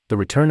The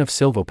Return of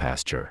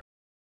Silvopasture.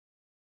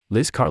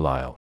 Liz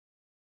Carlisle.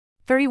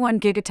 31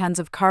 gigatons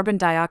of carbon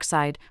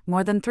dioxide,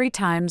 more than 3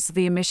 times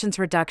the emissions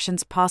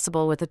reductions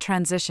possible with a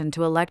transition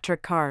to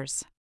electric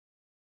cars.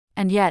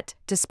 And yet,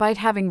 despite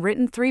having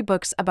written 3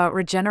 books about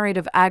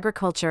regenerative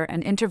agriculture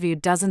and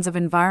interviewed dozens of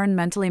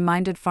environmentally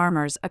minded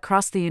farmers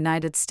across the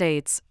United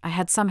States, I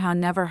had somehow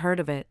never heard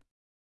of it.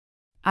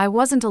 I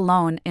wasn't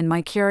alone in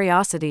my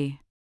curiosity.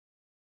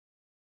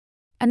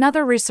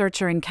 Another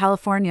researcher in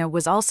California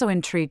was also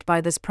intrigued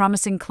by this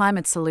promising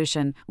climate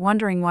solution,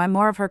 wondering why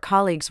more of her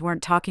colleagues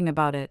weren't talking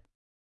about it.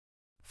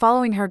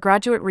 Following her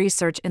graduate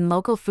research in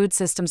local food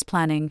systems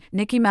planning,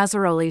 Nikki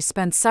Mazzaroli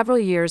spent several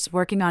years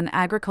working on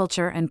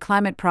agriculture and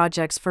climate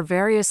projects for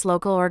various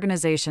local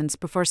organizations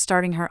before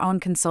starting her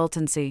own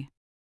consultancy.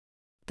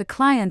 The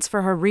clients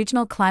for her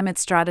regional climate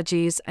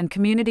strategies and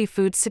community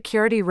food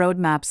security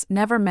roadmaps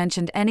never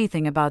mentioned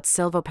anything about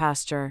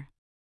silvopasture.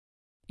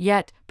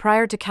 Yet,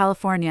 prior to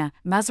California,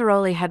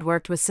 Mazzaroli had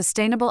worked with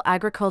sustainable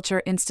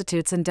agriculture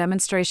institutes and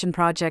demonstration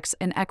projects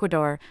in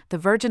Ecuador, the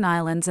Virgin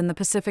Islands and the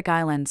Pacific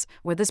Islands,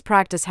 where this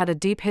practice had a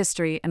deep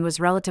history and was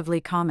relatively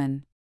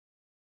common.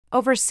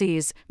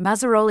 Overseas,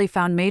 Mazzaroli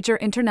found major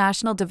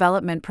international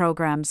development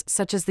programs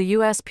such as the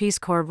U.S. Peace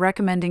Corps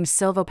recommending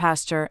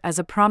silvopasture as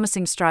a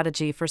promising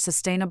strategy for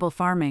sustainable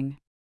farming.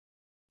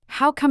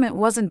 How come it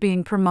wasn't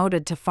being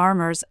promoted to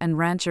farmers and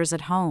ranchers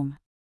at home?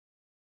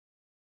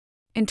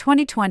 In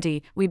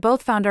 2020, we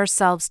both found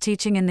ourselves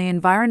teaching in the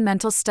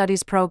Environmental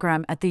Studies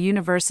program at the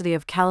University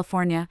of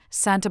California,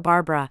 Santa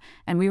Barbara,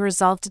 and we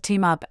resolved to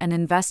team up and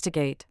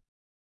investigate.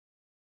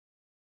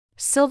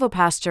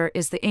 Silvopasture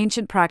is the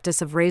ancient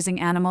practice of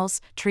raising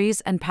animals, trees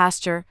and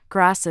pasture,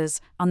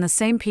 grasses, on the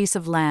same piece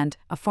of land,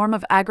 a form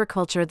of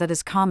agriculture that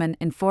is common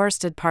in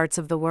forested parts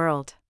of the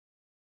world.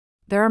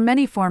 There are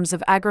many forms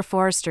of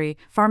agroforestry,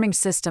 farming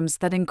systems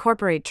that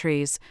incorporate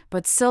trees,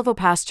 but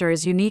silvopasture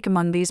is unique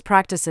among these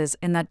practices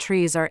in that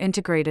trees are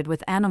integrated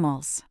with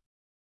animals.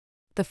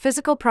 The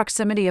physical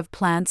proximity of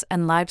plants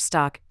and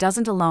livestock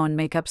doesn't alone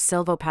make up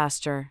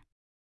silvopasture.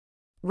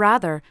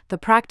 Rather, the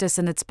practice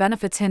and its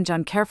benefits hinge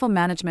on careful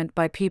management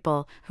by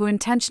people who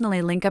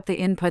intentionally link up the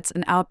inputs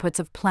and outputs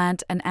of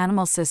plant and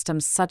animal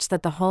systems such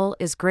that the whole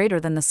is greater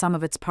than the sum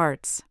of its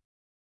parts.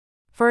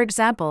 For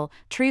example,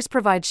 trees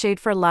provide shade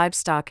for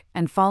livestock,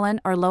 and fallen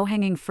or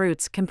low-hanging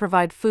fruits can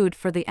provide food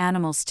for the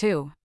animals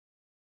too.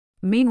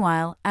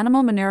 Meanwhile,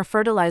 animal manure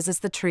fertilizes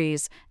the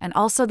trees, and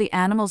also the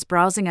animals'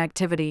 browsing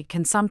activity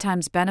can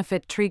sometimes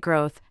benefit tree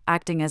growth,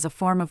 acting as a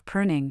form of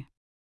pruning.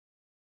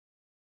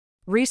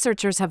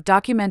 Researchers have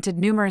documented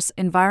numerous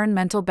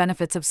environmental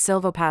benefits of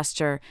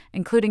silvopasture,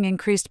 including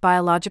increased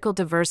biological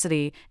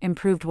diversity,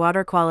 improved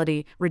water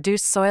quality,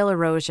 reduced soil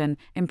erosion,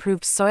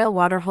 improved soil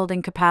water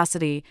holding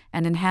capacity,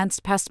 and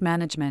enhanced pest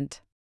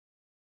management.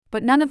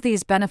 But none of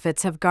these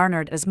benefits have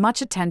garnered as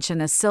much attention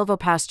as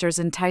silvopasture's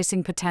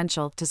enticing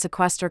potential to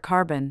sequester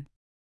carbon.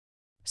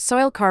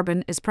 Soil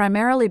carbon is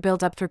primarily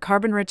built up through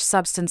carbon-rich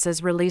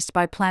substances released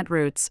by plant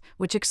roots,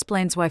 which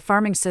explains why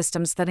farming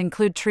systems that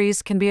include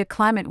trees can be a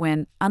climate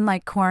win.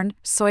 Unlike corn,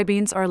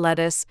 soybeans, or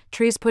lettuce,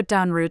 trees put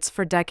down roots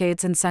for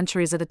decades and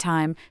centuries at a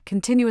time,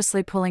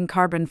 continuously pulling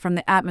carbon from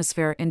the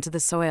atmosphere into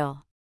the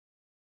soil.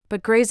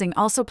 But grazing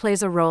also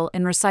plays a role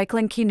in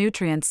recycling key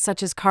nutrients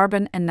such as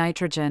carbon and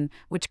nitrogen,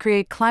 which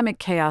create climate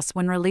chaos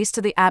when released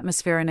to the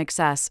atmosphere in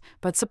excess,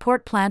 but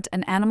support plant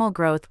and animal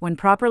growth when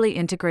properly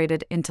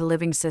integrated into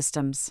living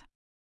systems.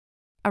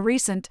 A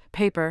recent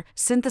paper,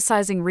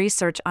 synthesizing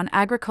research on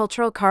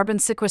agricultural carbon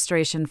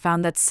sequestration,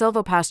 found that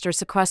silvopasture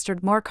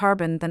sequestered more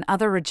carbon than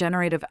other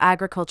regenerative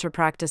agriculture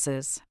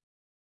practices.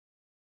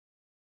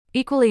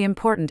 Equally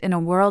important in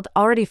a world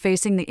already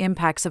facing the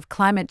impacts of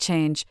climate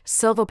change,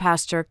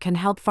 silvopasture can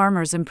help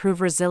farmers improve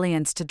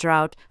resilience to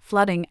drought,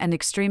 flooding, and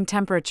extreme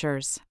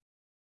temperatures.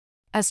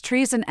 As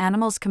trees and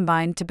animals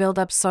combine to build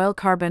up soil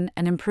carbon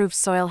and improve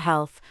soil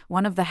health,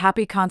 one of the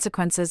happy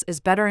consequences is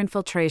better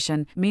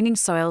infiltration, meaning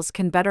soils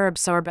can better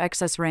absorb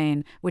excess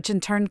rain, which in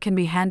turn can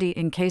be handy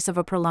in case of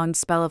a prolonged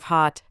spell of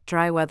hot,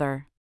 dry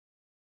weather.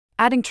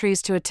 Adding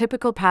trees to a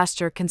typical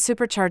pasture can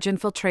supercharge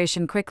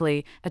infiltration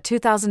quickly. A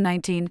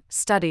 2019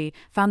 study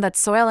found that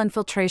soil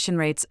infiltration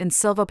rates in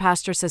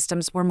silvopasture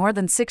systems were more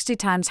than 60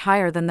 times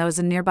higher than those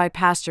in nearby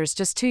pastures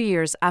just 2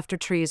 years after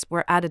trees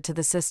were added to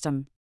the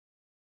system.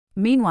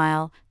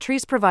 Meanwhile,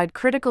 trees provide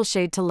critical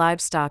shade to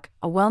livestock,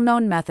 a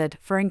well-known method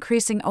for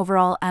increasing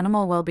overall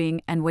animal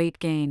well-being and weight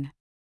gain.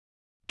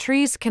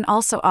 Trees can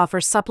also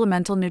offer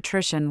supplemental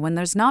nutrition when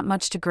there's not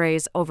much to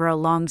graze over a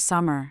long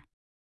summer.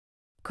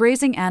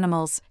 Grazing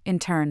animals, in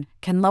turn,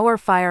 can lower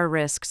fire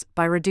risks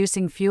by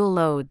reducing fuel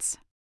loads.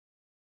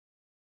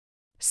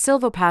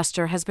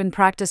 Silvopasture has been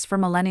practiced for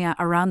millennia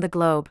around the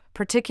globe,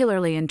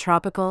 particularly in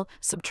tropical,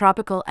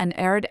 subtropical, and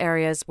arid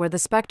areas where the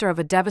specter of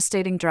a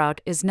devastating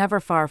drought is never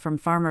far from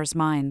farmers'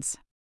 minds.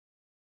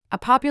 A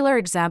popular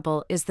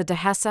example is the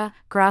Dehesa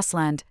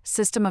grassland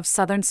system of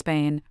southern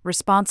Spain,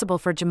 responsible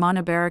for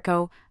jamón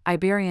ibérico,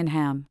 Iberian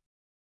ham.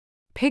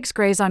 Pigs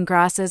graze on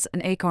grasses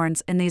and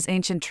acorns in these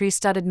ancient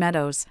tree-studded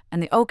meadows,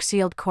 and the oaks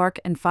yield cork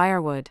and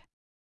firewood.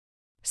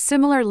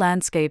 Similar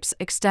landscapes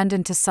extend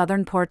into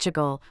southern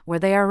Portugal, where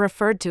they are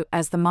referred to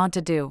as the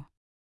Monte do.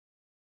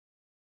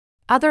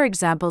 Other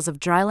examples of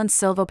dryland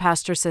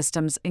silvopasture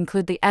systems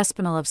include the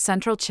Espinal of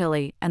central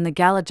Chile and the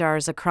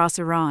Galajars across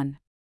Iran.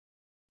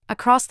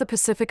 Across the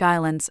Pacific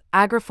Islands,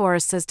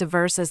 agroforests as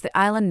diverse as the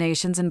island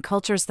nations and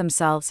cultures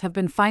themselves have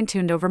been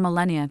fine-tuned over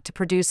millennia to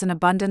produce an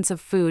abundance of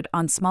food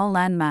on small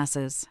land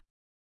masses.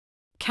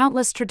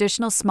 Countless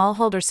traditional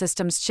smallholder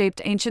systems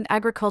shaped ancient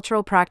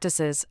agricultural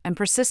practices and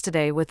persist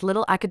today with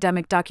little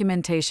academic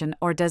documentation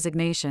or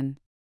designation.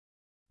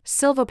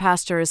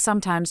 Silvopasture is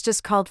sometimes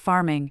just called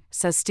farming,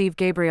 says Steve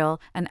Gabriel,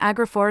 an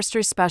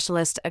agroforestry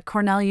specialist at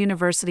Cornell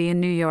University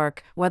in New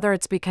York, whether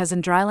it's because in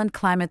dryland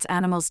climates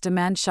animals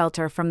demand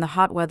shelter from the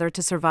hot weather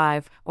to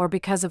survive, or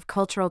because of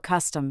cultural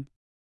custom.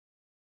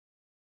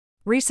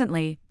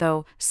 Recently,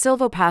 though,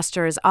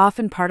 silvopasture is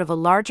often part of a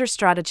larger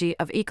strategy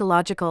of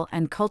ecological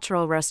and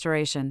cultural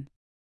restoration.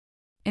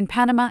 In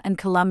Panama and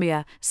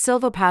Colombia,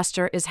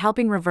 silvopasture is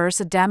helping reverse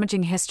a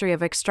damaging history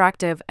of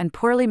extractive and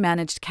poorly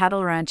managed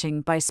cattle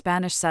ranching by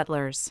Spanish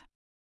settlers.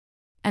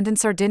 And in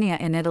Sardinia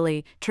in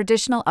Italy,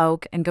 traditional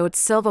oak and goat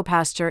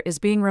silvopasture is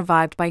being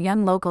revived by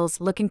young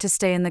locals looking to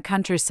stay in the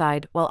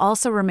countryside while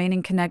also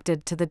remaining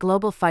connected to the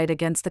global fight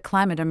against the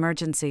climate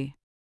emergency.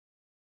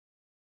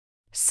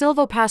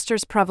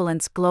 Silvopasture's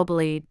prevalence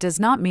globally does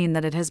not mean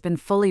that it has been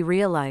fully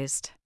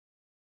realized.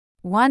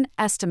 One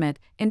estimate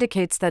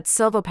indicates that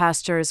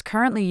silvopasture is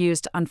currently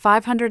used on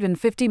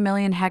 550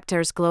 million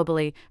hectares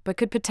globally, but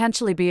could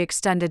potentially be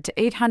extended to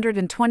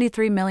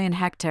 823 million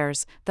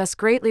hectares, thus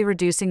greatly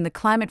reducing the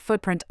climate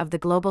footprint of the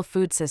global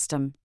food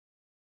system.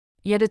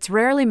 Yet it's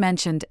rarely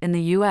mentioned in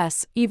the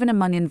U.S., even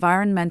among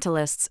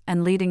environmentalists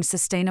and leading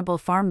sustainable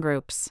farm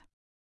groups.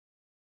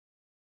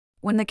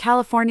 When the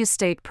California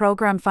state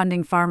program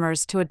funding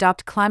farmers to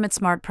adopt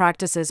climate-smart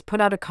practices put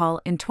out a call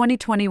in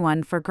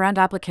 2021 for grant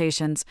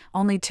applications,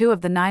 only 2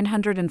 of the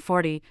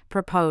 940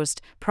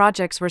 proposed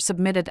projects were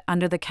submitted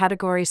under the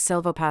category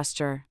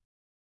silvopasture.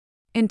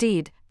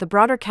 Indeed, the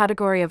broader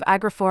category of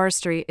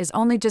agroforestry is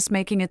only just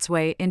making its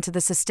way into the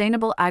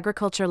sustainable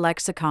agriculture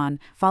lexicon,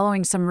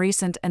 following some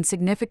recent and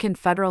significant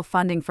federal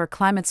funding for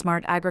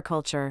climate-smart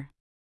agriculture.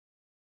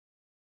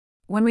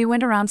 When we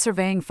went around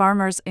surveying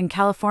farmers in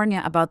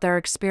California about their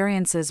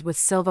experiences with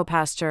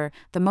silvopasture,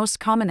 the most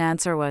common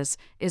answer was,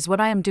 "Is what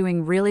I am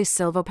doing really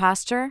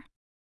silvopasture?"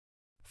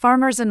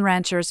 Farmers and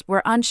ranchers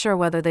were unsure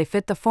whether they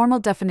fit the formal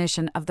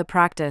definition of the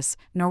practice,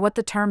 nor what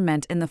the term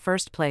meant in the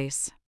first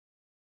place.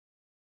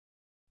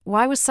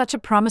 Why was such a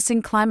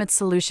promising climate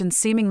solution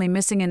seemingly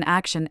missing in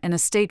action in a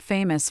state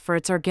famous for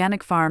its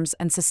organic farms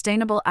and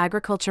sustainable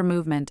agriculture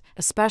movement,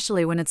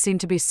 especially when it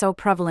seemed to be so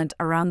prevalent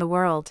around the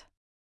world?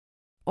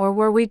 Or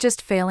were we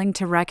just failing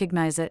to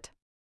recognize it?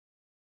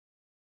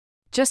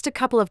 Just a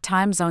couple of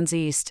time zones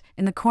east,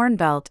 in the Corn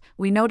Belt,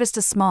 we noticed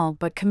a small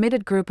but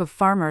committed group of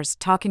farmers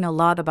talking a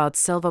lot about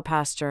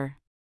silvopasture.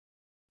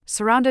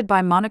 Surrounded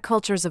by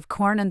monocultures of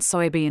corn and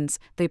soybeans,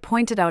 they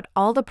pointed out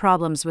all the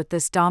problems with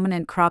this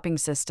dominant cropping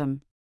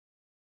system.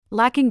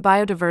 Lacking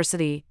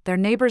biodiversity, their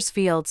neighbors'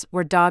 fields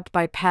were dogged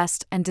by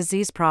pest and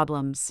disease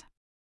problems.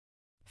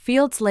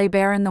 Fields lay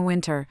bare in the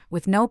winter,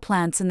 with no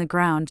plants in the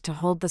ground to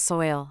hold the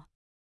soil.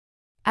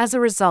 As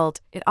a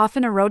result, it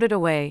often eroded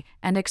away,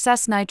 and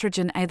excess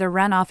nitrogen either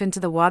ran off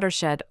into the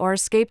watershed or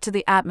escaped to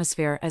the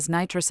atmosphere as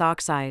nitrous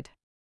oxide.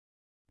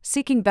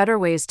 Seeking better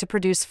ways to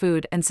produce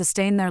food and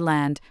sustain their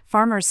land,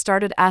 farmers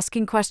started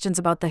asking questions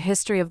about the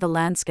history of the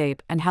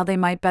landscape and how they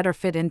might better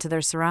fit into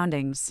their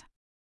surroundings.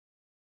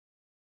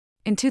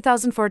 In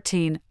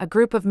 2014, a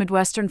group of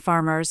Midwestern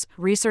farmers,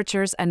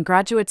 researchers, and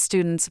graduate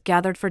students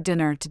gathered for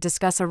dinner to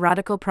discuss a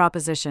radical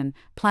proposition: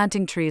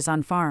 planting trees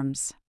on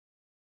farms.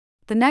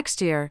 The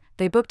next year,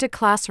 they booked a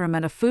classroom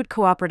at a food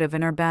cooperative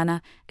in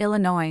Urbana,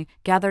 Illinois,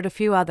 gathered a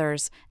few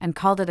others, and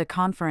called it a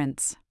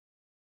conference.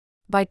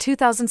 By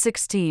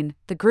 2016,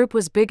 the group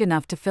was big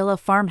enough to fill a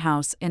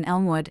farmhouse in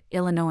Elmwood,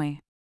 Illinois.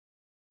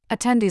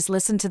 Attendees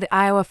listened to the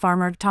Iowa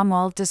farmer Tom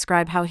Wald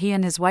describe how he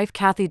and his wife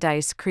Kathy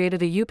Dice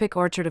created a U-pick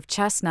orchard of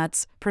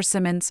chestnuts,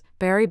 persimmons,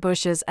 berry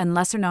bushes, and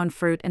lesser-known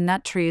fruit and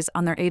nut trees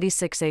on their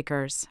 86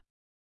 acres.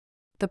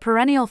 The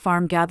perennial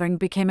farm gathering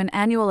became an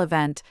annual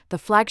event, the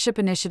flagship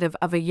initiative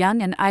of a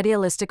young and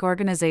idealistic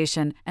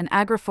organization, an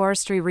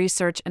agroforestry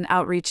research and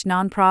outreach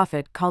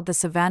nonprofit called the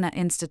Savannah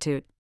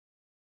Institute.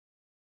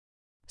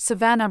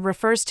 Savannah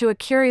refers to a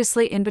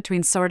curiously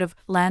in-between sort of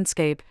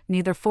landscape,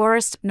 neither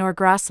forest nor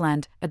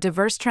grassland, a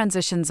diverse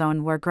transition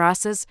zone where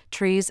grasses,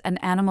 trees,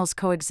 and animals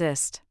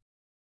coexist.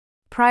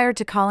 Prior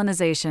to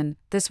colonization,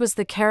 this was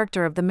the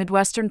character of the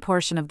Midwestern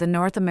portion of the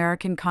North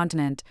American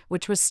continent,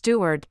 which was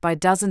stewarded by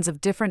dozens of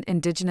different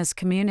indigenous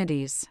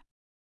communities.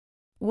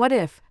 What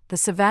if, the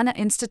Savannah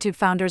Institute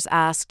founders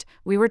asked,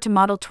 we were to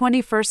model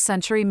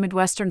 21st-century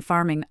Midwestern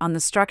farming on the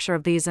structure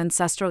of these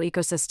ancestral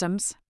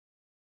ecosystems?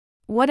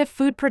 What if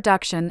food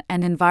production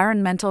and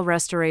environmental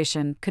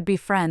restoration could be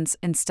friends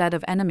instead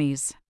of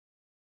enemies?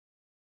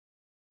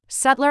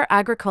 Settler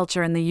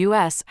agriculture in the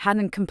U.S.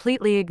 hadn't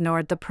completely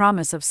ignored the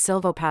promise of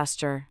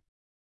silvopasture.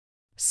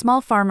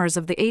 Small farmers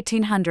of the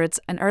 1800s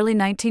and early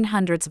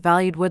 1900s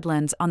valued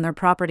woodlands on their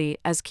property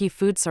as key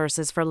food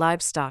sources for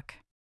livestock.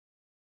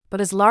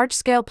 But as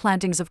large-scale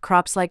plantings of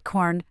crops like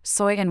corn,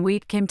 soy, and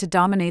wheat came to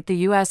dominate the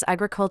U.S.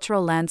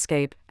 agricultural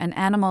landscape, and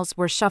animals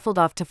were shuffled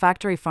off to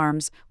factory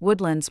farms,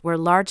 woodlands were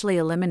largely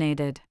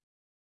eliminated.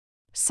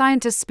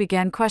 Scientists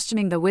began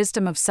questioning the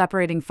wisdom of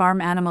separating farm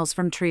animals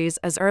from trees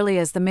as early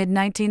as the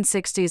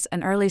mid-1960s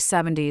and early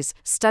 70s,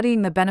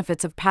 studying the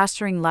benefits of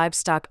pasturing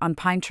livestock on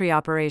pine tree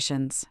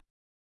operations.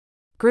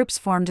 Groups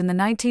formed in the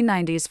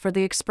 1990s for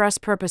the express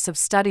purpose of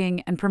studying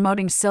and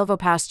promoting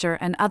silvopasture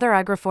and other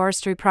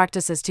agroforestry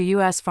practices to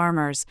U.S.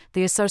 farmers: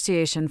 the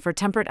Association for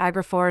Temperate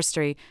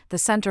Agroforestry, the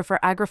Center for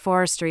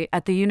Agroforestry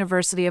at the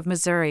University of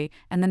Missouri,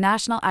 and the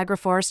National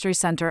Agroforestry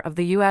Center of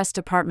the U.S.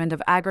 Department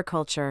of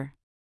Agriculture.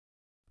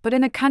 But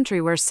in a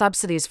country where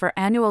subsidies for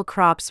annual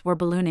crops were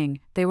ballooning,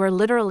 they were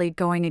literally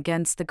going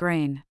against the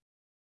grain.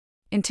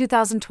 In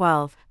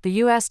 2012, the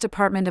U.S.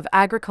 Department of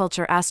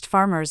Agriculture asked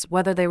farmers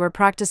whether they were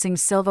practicing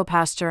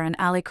silvopasture and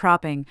alley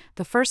cropping,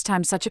 the first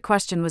time such a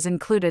question was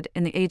included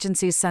in the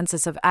agency's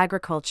Census of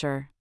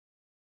Agriculture.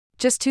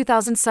 Just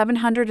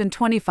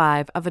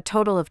 2,725 of a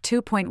total of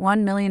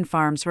 2.1 million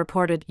farms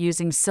reported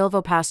using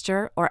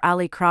silvopasture or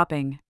alley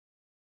cropping.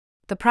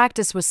 The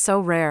practice was so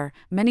rare,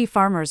 many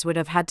farmers would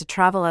have had to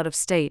travel out of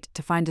state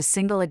to find a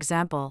single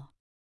example.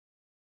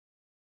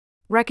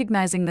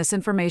 Recognizing this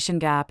information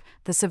gap,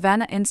 the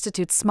Savannah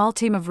Institute's small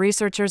team of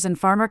researchers and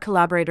farmer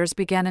collaborators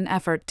began an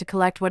effort to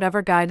collect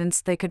whatever guidance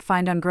they could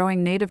find on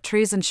growing native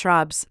trees and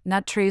shrubs,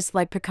 nut trees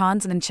like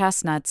pecans and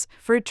chestnuts,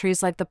 fruit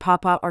trees like the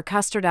pawpaw or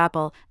custard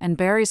apple, and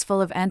berries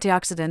full of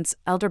antioxidants,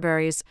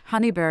 elderberries,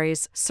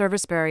 honeyberries,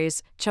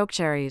 serviceberries,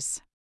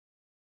 chokecherries.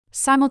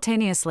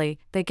 Simultaneously,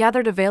 they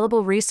gathered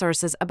available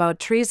resources about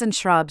trees and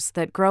shrubs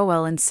that grow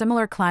well in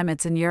similar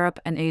climates in Europe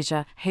and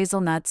Asia: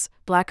 hazelnuts,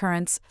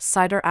 blackcurrants,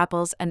 cider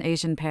apples, and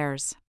Asian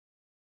pears.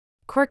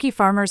 Quirky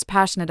farmers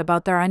passionate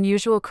about their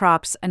unusual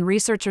crops and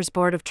researchers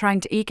bored of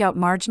trying to eke out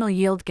marginal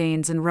yield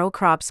gains in row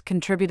crops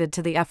contributed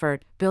to the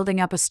effort,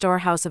 building up a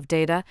storehouse of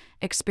data,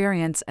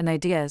 experience, and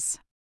ideas.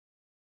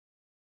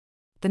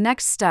 The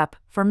next step,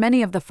 for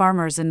many of the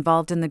farmers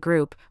involved in the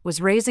group, was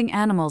raising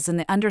animals in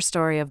the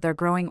understory of their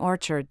growing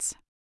orchards.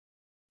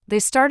 They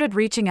started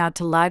reaching out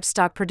to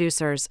livestock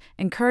producers,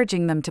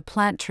 encouraging them to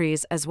plant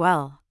trees as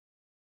well.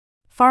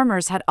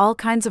 Farmers had all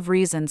kinds of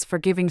reasons for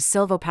giving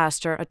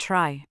silvopasture a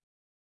try.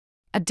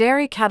 A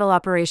dairy cattle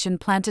operation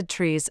planted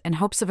trees in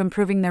hopes of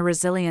improving their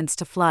resilience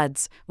to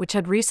floods, which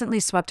had recently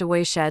swept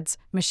away sheds,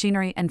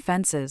 machinery, and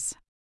fences.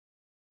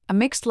 A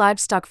mixed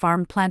livestock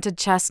farm planted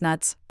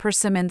chestnuts,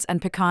 persimmons,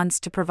 and pecans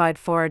to provide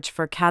forage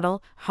for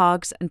cattle,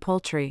 hogs, and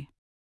poultry.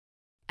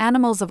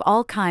 Animals of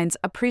all kinds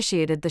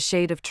appreciated the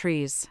shade of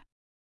trees.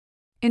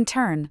 In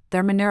turn,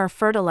 their manure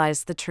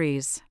fertilized the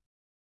trees.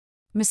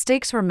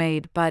 Mistakes were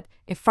made, but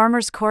if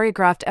farmers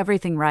choreographed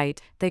everything right,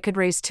 they could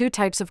raise 2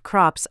 types of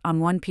crops on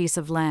one piece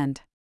of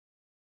land.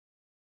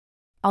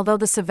 Although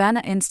the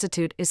Savannah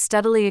Institute is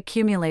steadily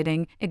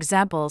accumulating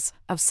examples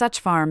of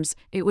such farms,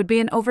 it would be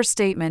an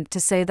overstatement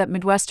to say that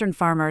Midwestern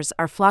farmers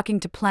are flocking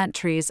to plant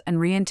trees and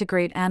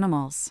reintegrate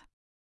animals.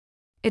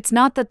 It's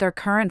not that their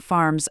current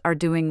farms are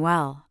doing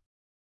well.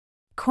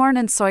 Corn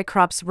and soy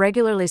crops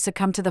regularly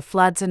succumb to the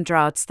floods and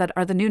droughts that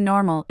are the new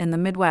normal in the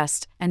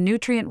Midwest, and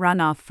nutrient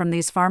runoff from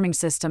these farming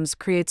systems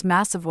creates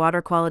massive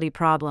water quality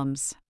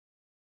problems.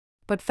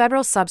 But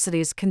federal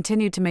subsidies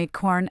continue to make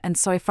corn and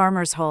soy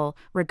farmers whole,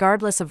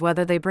 regardless of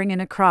whether they bring in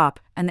a crop,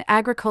 and the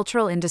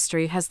agricultural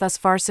industry has thus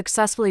far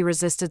successfully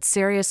resisted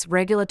serious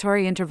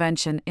regulatory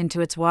intervention into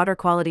its water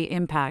quality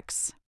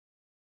impacts.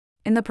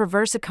 In the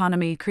perverse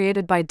economy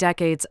created by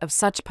decades of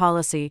such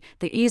policy,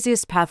 the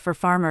easiest path for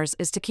farmers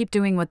is to keep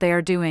doing what they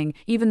are doing,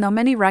 even though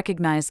many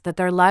recognize that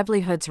their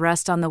livelihoods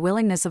rest on the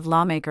willingness of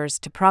lawmakers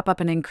to prop up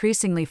an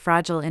increasingly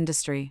fragile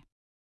industry.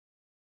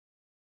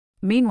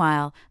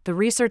 Meanwhile, the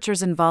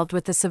researchers involved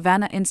with the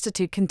Savannah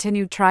Institute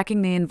continued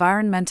tracking the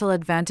environmental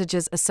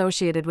advantages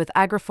associated with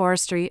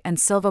agroforestry and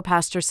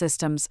silvopasture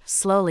systems,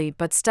 slowly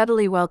but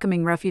steadily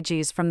welcoming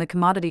refugees from the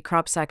commodity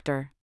crop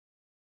sector.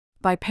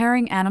 By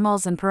pairing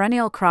animals and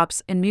perennial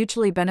crops in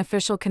mutually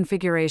beneficial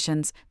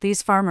configurations,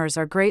 these farmers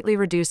are greatly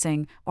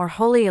reducing, or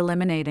wholly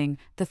eliminating,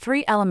 the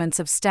 3 elements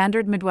of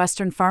standard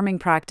Midwestern farming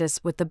practice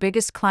with the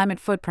biggest climate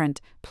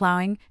footprint: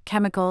 plowing,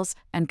 chemicals,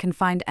 and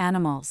confined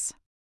animals.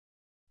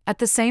 At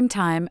the same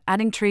time,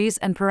 adding trees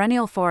and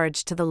perennial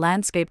forage to the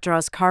landscape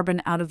draws carbon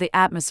out of the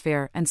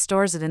atmosphere and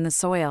stores it in the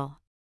soil.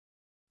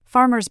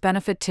 Farmers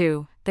benefit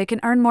too. They can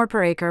earn more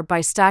per acre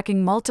by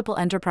stacking multiple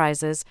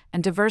enterprises,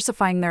 and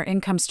diversifying their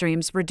income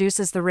streams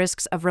reduces the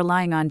risks of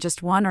relying on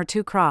just 1 or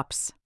 2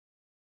 crops.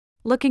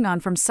 Looking on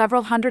from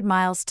several hundred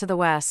miles to the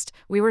west,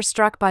 we were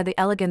struck by the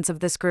elegance of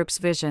this group's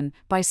vision.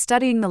 By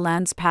studying the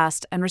land's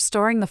past and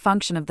restoring the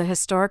function of the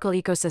historical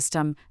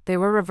ecosystem, they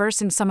were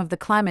reversing some of the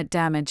climate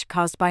damage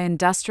caused by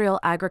industrial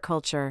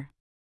agriculture.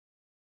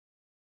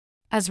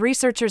 As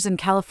researchers in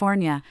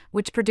California,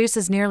 which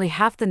produces nearly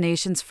half the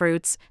nation's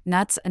fruits,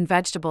 nuts, and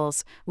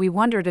vegetables, we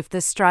wondered if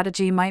this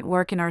strategy might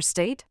work in our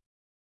state.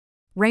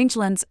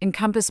 Rangelands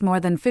encompass more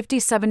than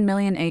 57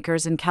 million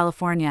acres in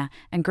California,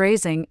 and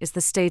grazing is the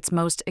state's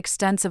most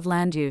extensive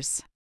land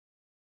use.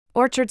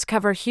 Orchards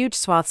cover huge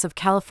swaths of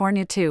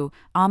California too.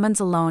 Almonds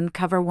alone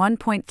cover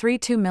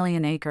 1.32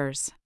 million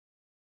acres.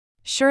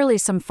 Surely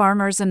some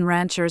farmers and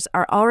ranchers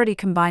are already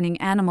combining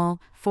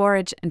animal,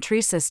 forage, and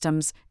tree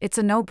systems. It's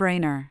a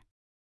no-brainer.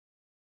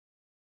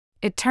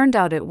 It turned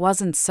out it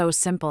wasn't so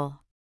simple.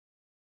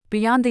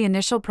 Beyond the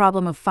initial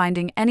problem of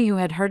finding any who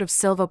had heard of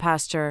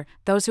silvopasture,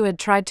 those who had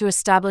tried to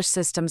establish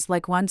systems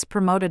like ones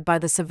promoted by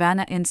the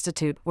Savannah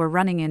Institute were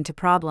running into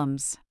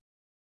problems.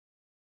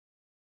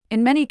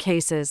 In many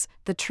cases,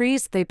 the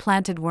trees they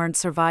planted weren't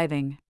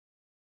surviving.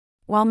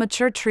 While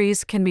mature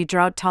trees can be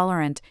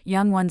drought-tolerant,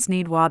 young ones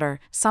need water,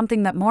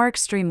 something that more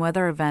extreme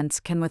weather events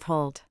can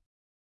withhold.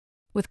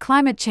 With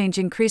climate change,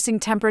 increasing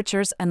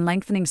temperatures, and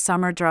lengthening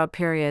summer drought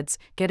periods,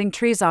 getting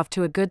trees off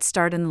to a good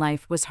start in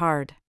life was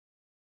hard.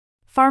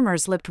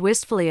 Farmers looked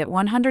wistfully at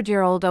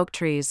 100-year-old oak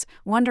trees,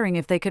 wondering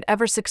if they could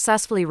ever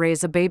successfully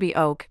raise a baby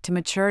oak to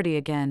maturity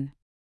again.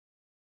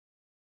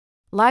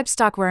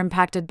 Livestock were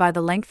impacted by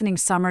the lengthening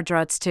summer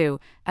droughts too,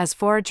 as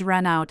forage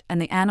ran out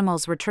and the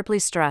animals were triply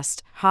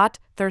stressed, hot,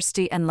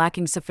 thirsty, and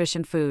lacking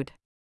sufficient food.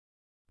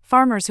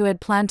 Farmers who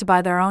had planned to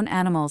buy their own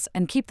animals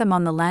and keep them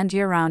on the land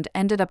year-round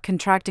ended up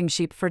contracting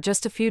sheep for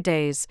just a few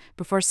days,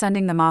 before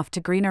sending them off to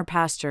greener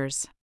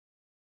pastures.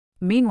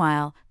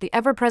 Meanwhile, the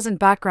ever-present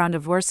background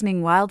of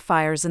worsening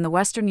wildfires in the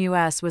western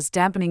U.S. was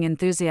dampening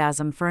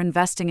enthusiasm for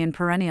investing in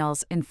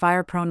perennials in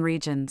fire-prone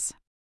regions.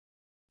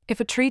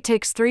 If a tree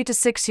takes 3 to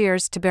 6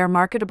 years to bear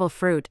marketable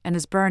fruit and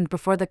is burned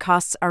before the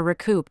costs are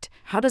recouped,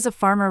 how does a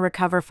farmer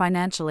recover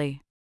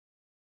financially?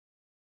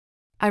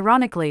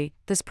 Ironically,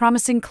 this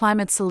promising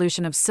climate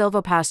solution of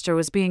silvopasture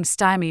was being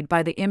stymied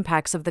by the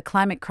impacts of the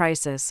climate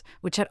crisis,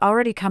 which had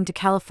already come to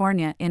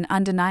California in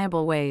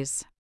undeniable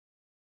ways.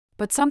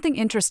 But something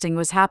interesting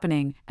was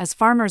happening. As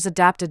farmers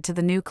adapted to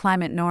the new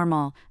climate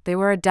normal, they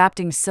were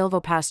adapting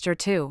silvopasture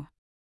too.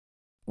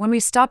 When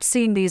we stopped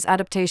seeing these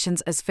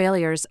adaptations as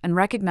failures and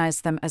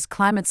recognized them as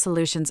climate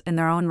solutions in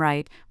their own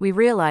right, we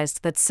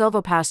realized that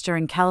silvopasture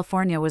in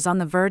California was on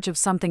the verge of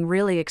something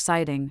really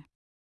exciting.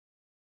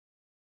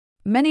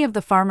 Many of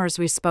the farmers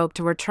we spoke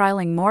to were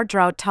trialing more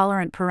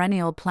drought-tolerant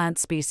perennial plant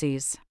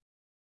species.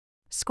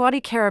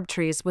 Squatty carob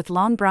trees with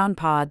long brown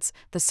pods,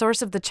 the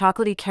source of the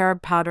chocolatey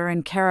carob powder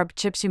and carob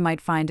chips you might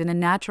find in a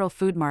natural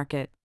food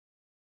market.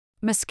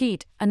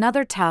 Mesquite,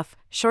 another tough,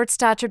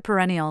 short-statured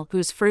perennial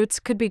whose fruits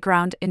could be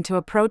ground into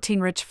a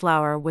protein-rich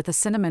flour with a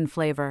cinnamon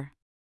flavor.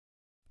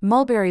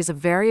 Mulberries of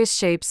various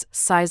shapes,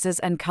 sizes,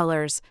 and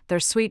colors, their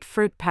sweet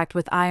fruit packed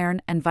with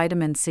iron and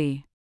vitamin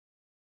C.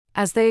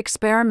 As they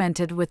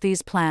experimented with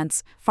these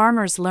plants,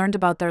 farmers learned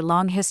about their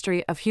long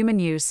history of human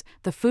use,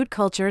 the food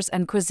cultures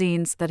and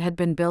cuisines that had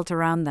been built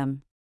around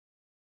them.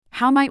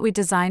 How might we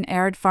design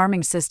arid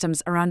farming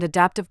systems around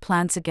adaptive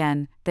plants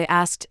again? They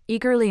asked,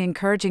 eagerly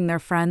encouraging their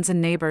friends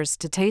and neighbors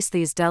to taste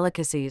these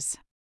delicacies.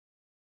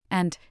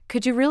 And,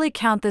 could you really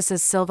count this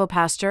as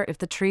silvopasture if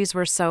the trees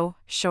were so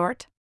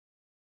short?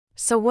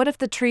 So what if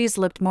the trees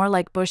looked more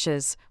like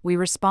bushes? We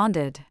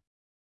responded.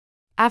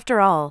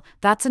 After all,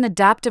 that's an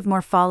adaptive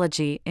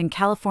morphology in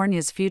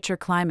California's future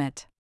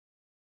climate.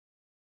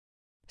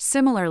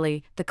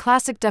 Similarly, the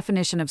classic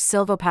definition of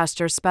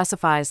silvopasture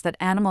specifies that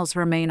animals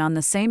remain on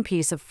the same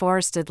piece of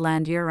forested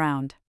land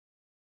year-round.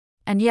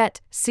 And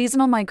yet,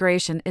 seasonal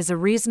migration is a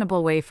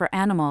reasonable way for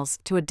animals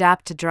to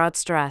adapt to drought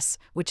stress,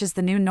 which is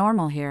the new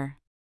normal here.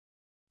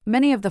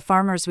 Many of the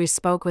farmers we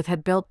spoke with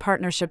had built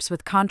partnerships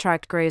with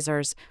contract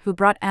grazers who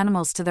brought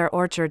animals to their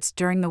orchards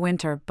during the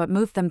winter but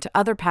moved them to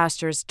other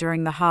pastures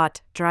during the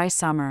hot, dry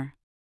summer.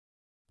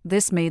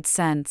 This made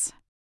sense.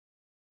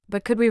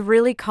 But could we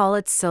really call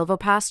it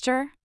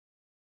silvopasture?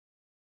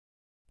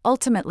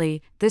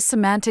 Ultimately, this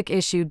semantic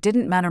issue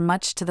didn't matter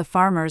much to the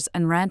farmers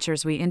and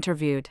ranchers we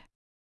interviewed.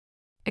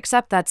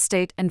 Except that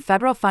state and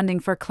federal funding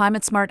for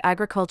climate-smart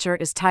agriculture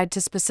is tied to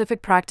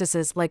specific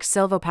practices like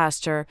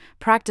silvopasture,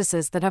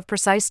 practices that have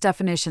precise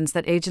definitions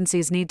that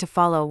agencies need to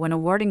follow when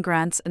awarding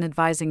grants and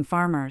advising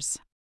farmers.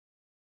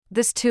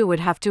 This too would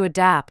have to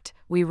adapt,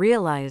 we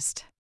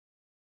realized.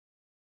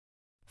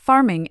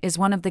 Farming is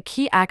one of the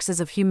key axes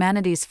of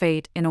humanity's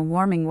fate in a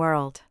warming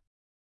world.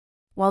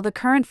 While the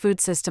current food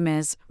system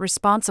is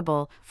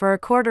responsible for a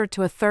quarter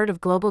to a third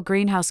of global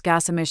greenhouse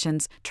gas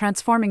emissions,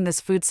 transforming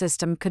this food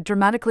system could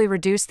dramatically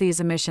reduce these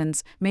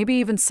emissions, maybe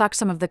even suck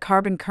some of the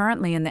carbon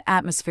currently in the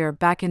atmosphere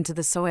back into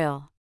the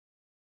soil.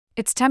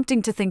 It's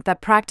tempting to think that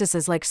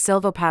practices like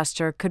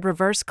silvopasture could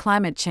reverse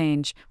climate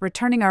change,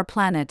 returning our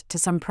planet to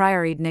some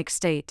prior Edenic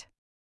state.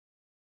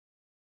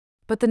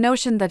 But the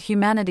notion that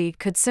humanity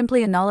could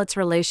simply annul its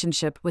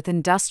relationship with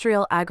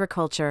industrial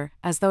agriculture,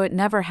 as though it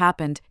never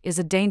happened, is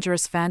a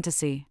dangerous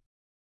fantasy.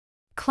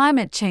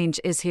 Climate change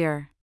is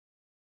here.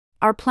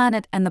 Our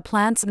planet and the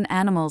plants and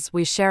animals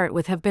we share it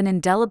with have been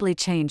indelibly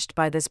changed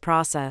by this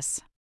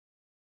process.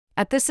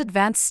 At this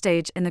advanced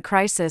stage in the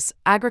crisis,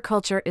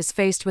 agriculture is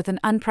faced with an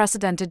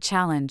unprecedented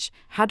challenge.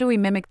 How do we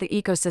mimic the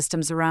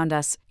ecosystems around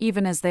us,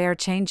 even as they are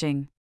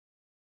changing?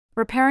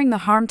 Repairing the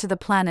harm to the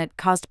planet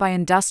caused by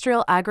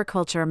industrial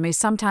agriculture may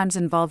sometimes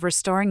involve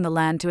restoring the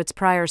land to its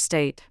prior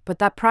state, but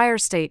that prior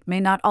state may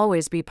not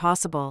always be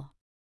possible.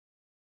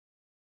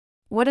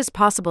 What is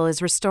possible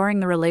is restoring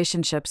the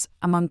relationships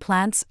among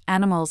plants,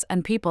 animals,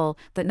 and people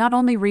that not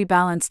only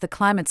rebalance the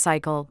climate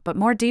cycle but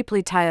more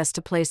deeply tie us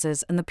to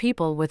places and the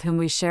people with whom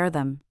we share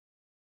them.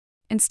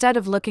 Instead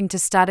of looking to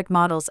static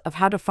models of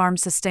how to farm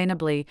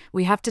sustainably,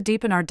 we have to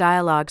deepen our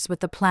dialogues with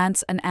the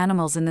plants and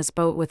animals in this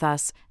boat with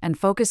us, and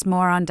focus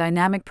more on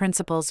dynamic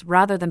principles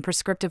rather than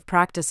prescriptive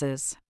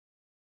practices.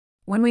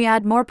 When we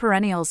add more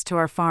perennials to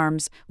our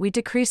farms, we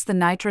decrease the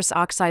nitrous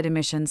oxide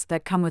emissions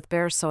that come with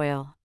bare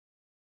soil.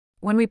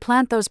 When we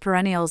plant those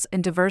perennials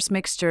in diverse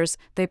mixtures,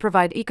 they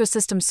provide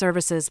ecosystem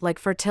services like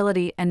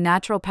fertility and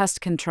natural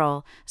pest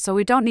control, so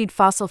we don't need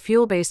fossil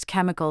fuel-based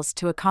chemicals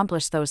to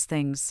accomplish those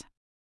things.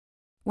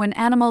 When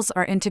animals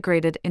are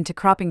integrated into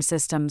cropping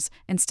systems,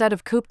 instead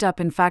of cooped up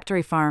in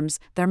factory farms,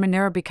 their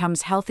manure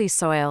becomes healthy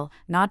soil,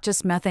 not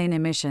just methane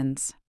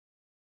emissions.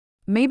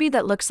 Maybe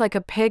that looks like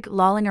a pig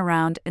lolling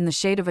around in the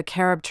shade of a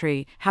carob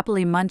tree,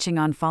 happily munching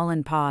on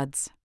fallen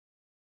pods.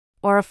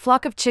 Or a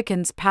flock of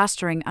chickens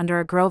pasturing under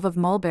a grove of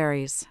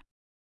mulberries.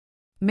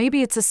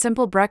 Maybe it's a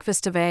simple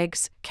breakfast of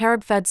eggs,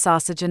 carob-fed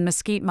sausage and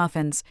mesquite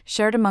muffins,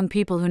 shared among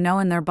people who know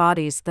in their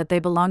bodies that they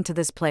belong to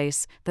this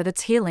place, that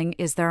its healing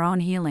is their own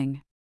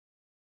healing.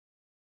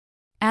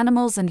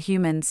 Animals and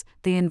humans,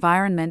 the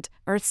environment,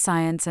 earth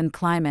science and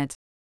climate.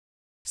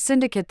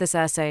 Syndicate this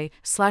essay,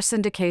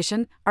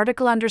 /syndication,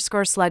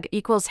 article_slug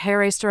equals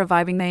Heraster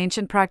reviving the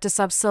ancient practice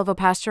of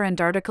silvopasture and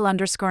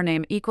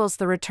article_name equals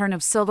the return of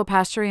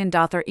silvopasture and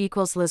author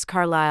equals Liz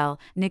Carlisle,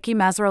 Nikki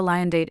Mazzaro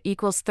Lion date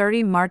equals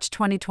 30 March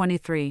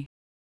 2023.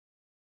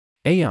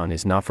 Aeon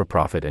is not for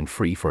profit and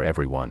free for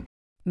everyone.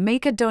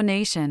 Make a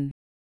donation.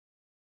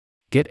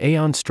 Get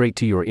Aeon straight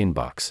to your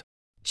inbox.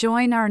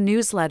 Join our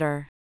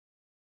newsletter.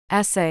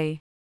 Essay.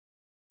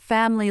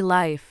 Family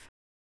life.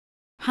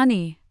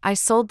 Honey, I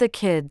sold the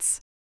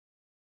kids.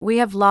 We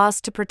have laws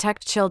to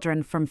protect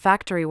children from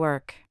factory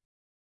work.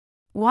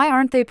 Why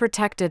aren't they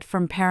protected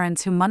from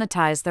parents who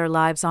monetize their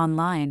lives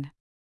online?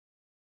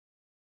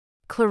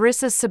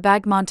 Clarissa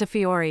Sebag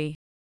Montefiore.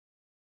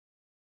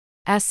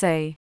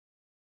 Essay.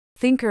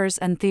 Thinkers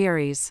and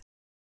Theories.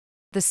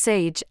 The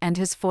Sage and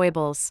His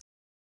Foibles.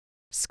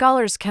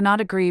 Scholars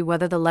cannot agree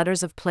whether the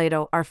letters of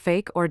Plato are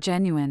fake or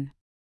genuine.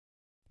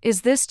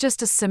 Is this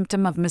just a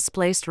symptom of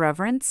misplaced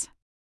reverence?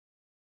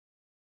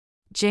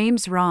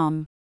 James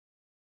Romm.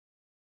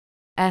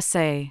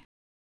 Essay.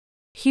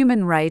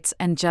 Human Rights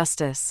and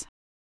Justice.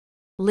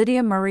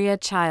 Lydia Maria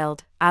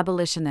Child,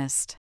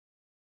 abolitionist.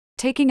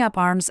 Taking up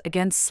arms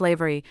against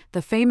slavery,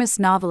 the famous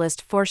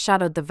novelist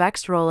foreshadowed the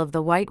vexed role of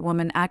the white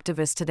woman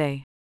activist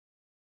today.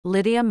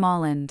 Lydia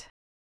Molland.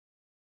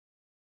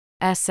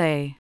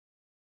 Essay.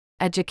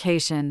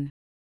 Education.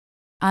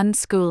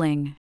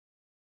 Unschooling.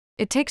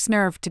 It takes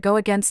nerve to go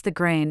against the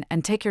grain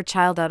and take your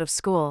child out of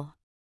school.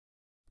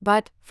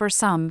 But, for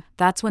some,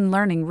 that's when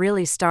learning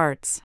really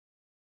starts.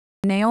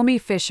 Naomi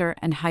Fisher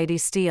and Heidi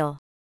Steele.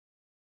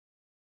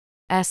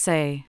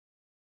 Essay.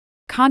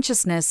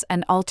 Consciousness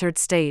and Altered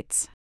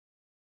States.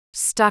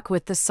 Stuck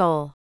with the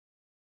Soul.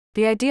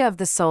 The idea of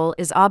the soul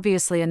is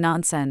obviously a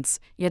nonsense,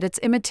 yet its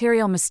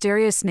immaterial,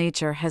 mysterious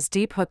nature has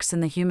deep hooks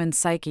in the human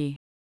psyche.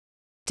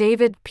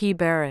 David P.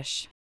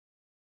 Barish.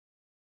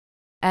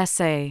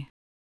 Essay.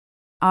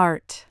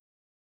 Art.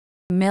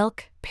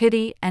 Milk,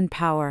 Pity, and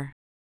Power.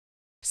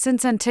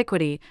 Since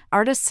antiquity,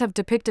 artists have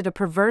depicted a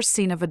perverse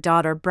scene of a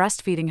daughter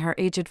breastfeeding her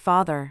aged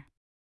father.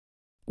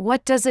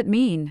 What does it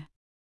mean?